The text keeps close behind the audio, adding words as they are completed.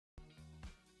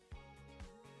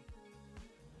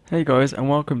Hey guys, and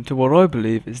welcome to what I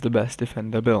believe is the best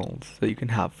defender builds that you can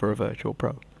have for a virtual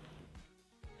pro.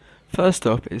 First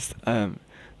up is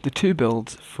the two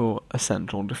builds for a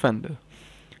central defender.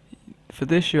 For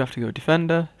this you have to go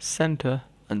defender, centre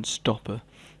and stopper.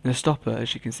 The stopper,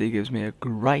 as you can see, gives me a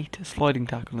great sliding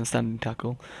tackle and standing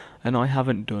tackle, and I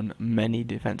haven't done many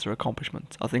defender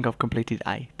accomplishments. I think I've completed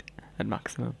 8 at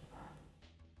maximum.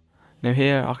 Now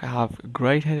here I have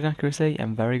great heading accuracy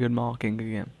and very good marking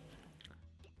again.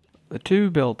 The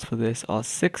two builds for this are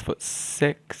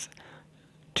 6'6",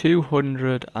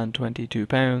 222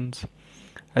 pounds,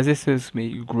 as this gives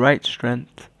me great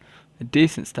strength, a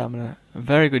decent stamina,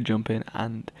 very good jumping,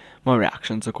 and my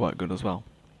reactions are quite good as well.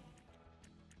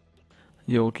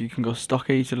 You can go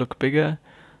stocky to look bigger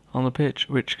on the pitch,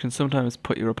 which can sometimes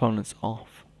put your opponents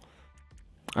off.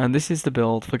 And this is the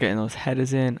build for getting those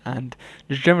headers in and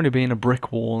just generally being a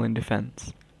brick wall in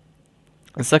defence.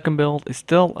 The second build is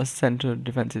still a centre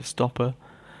defensive stopper,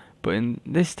 but in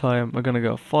this time we're going to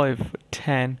go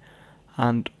 5'10"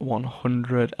 and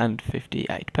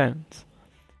 158 pounds.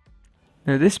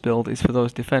 Now this build is for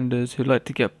those defenders who like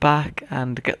to get back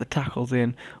and get the tackles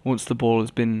in once the ball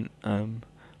has been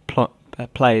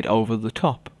played over the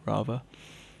top, rather,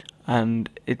 and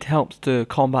it helps to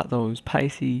combat those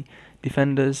pacey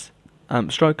defenders,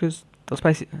 strikers.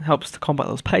 Helps to combat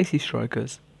those pacey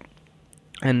strikers,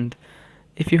 and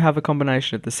if you have a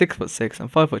combination of the 6'6"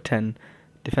 and 5'10"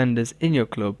 defenders in your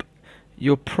club,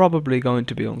 you're probably going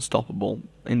to be unstoppable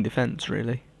in defence,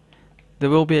 really. There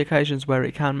will be occasions where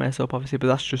it can mess up, obviously, but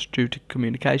that's just due to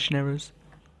communication errors.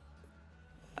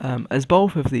 As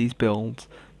both of these builds,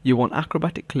 you want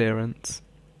acrobatic clearance.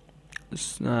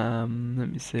 Let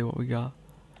me see what we got.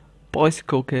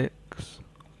 Bicycle kicks.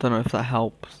 Don't know if that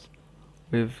helps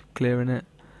with clearing it.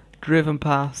 Driven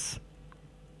pass,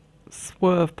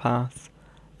 swerve pass,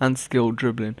 and skilled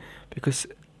dribbling. Because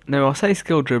now I say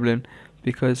skilled dribbling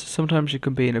because sometimes you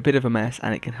can be in a bit of a mess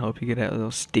and it can help you get out of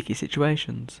those sticky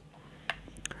situations.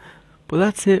 But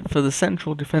that's it for the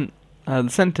central defense, the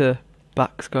centre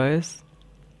backs, guys.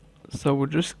 So we'll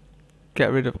just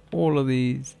get rid of all of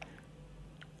these,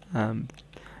 and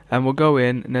we'll go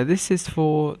in. Now this is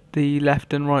for the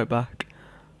left and right back.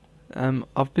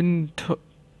 I've been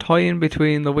tying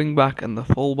between the wing back and the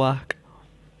full back.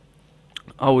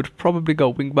 I would probably go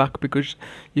wing back because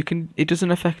it doesn't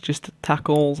affect just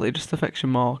tackles, it just affects your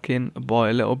marking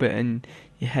by a little bit and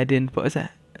your heading. But as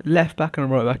a left back and a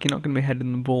right back, you're not going to be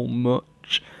heading the ball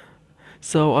much.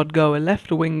 So I'd go a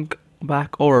left wing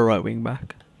back or a right wing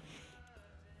back,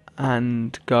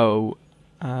 and go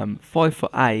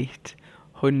 5'8",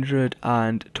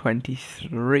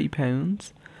 123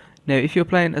 pounds. Now if you're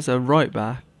playing as a right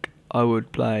back, I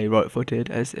would play right footed,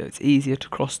 as it's easier to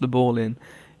cross the ball in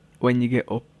when you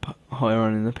get up higher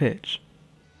on in the pitch.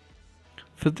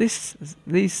 For these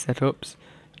setups,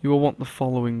 you will want the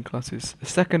following classes. A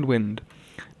second wind.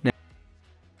 Now, it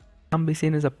can be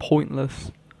seen as a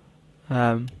pointless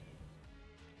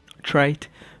trait,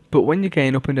 but when you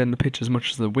gain up and down the pitch as much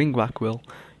as the wing back will,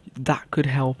 that could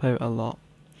help out a lot.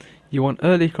 You want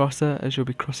early crosser, as you'll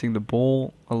be crossing the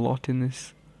ball a lot in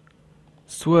this.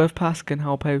 Swerve pass can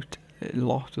help out a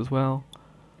lot as well,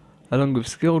 along with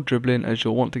skilled dribbling, as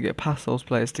you'll want to get past those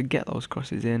players to get those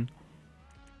crosses in,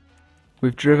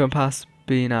 with driven pass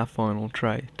being our final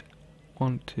trait.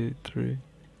 1, 2, 3,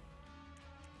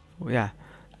 4, yeah.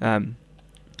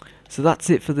 So that's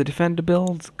it for the defender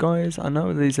builds, guys. I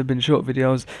know these have been short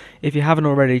videos. If you haven't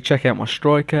already, check out my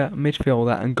striker,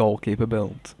 midfielder and goalkeeper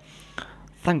builds.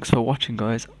 Thanks for watching,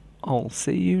 guys. I'll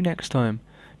see you next time.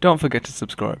 Don't forget to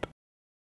subscribe.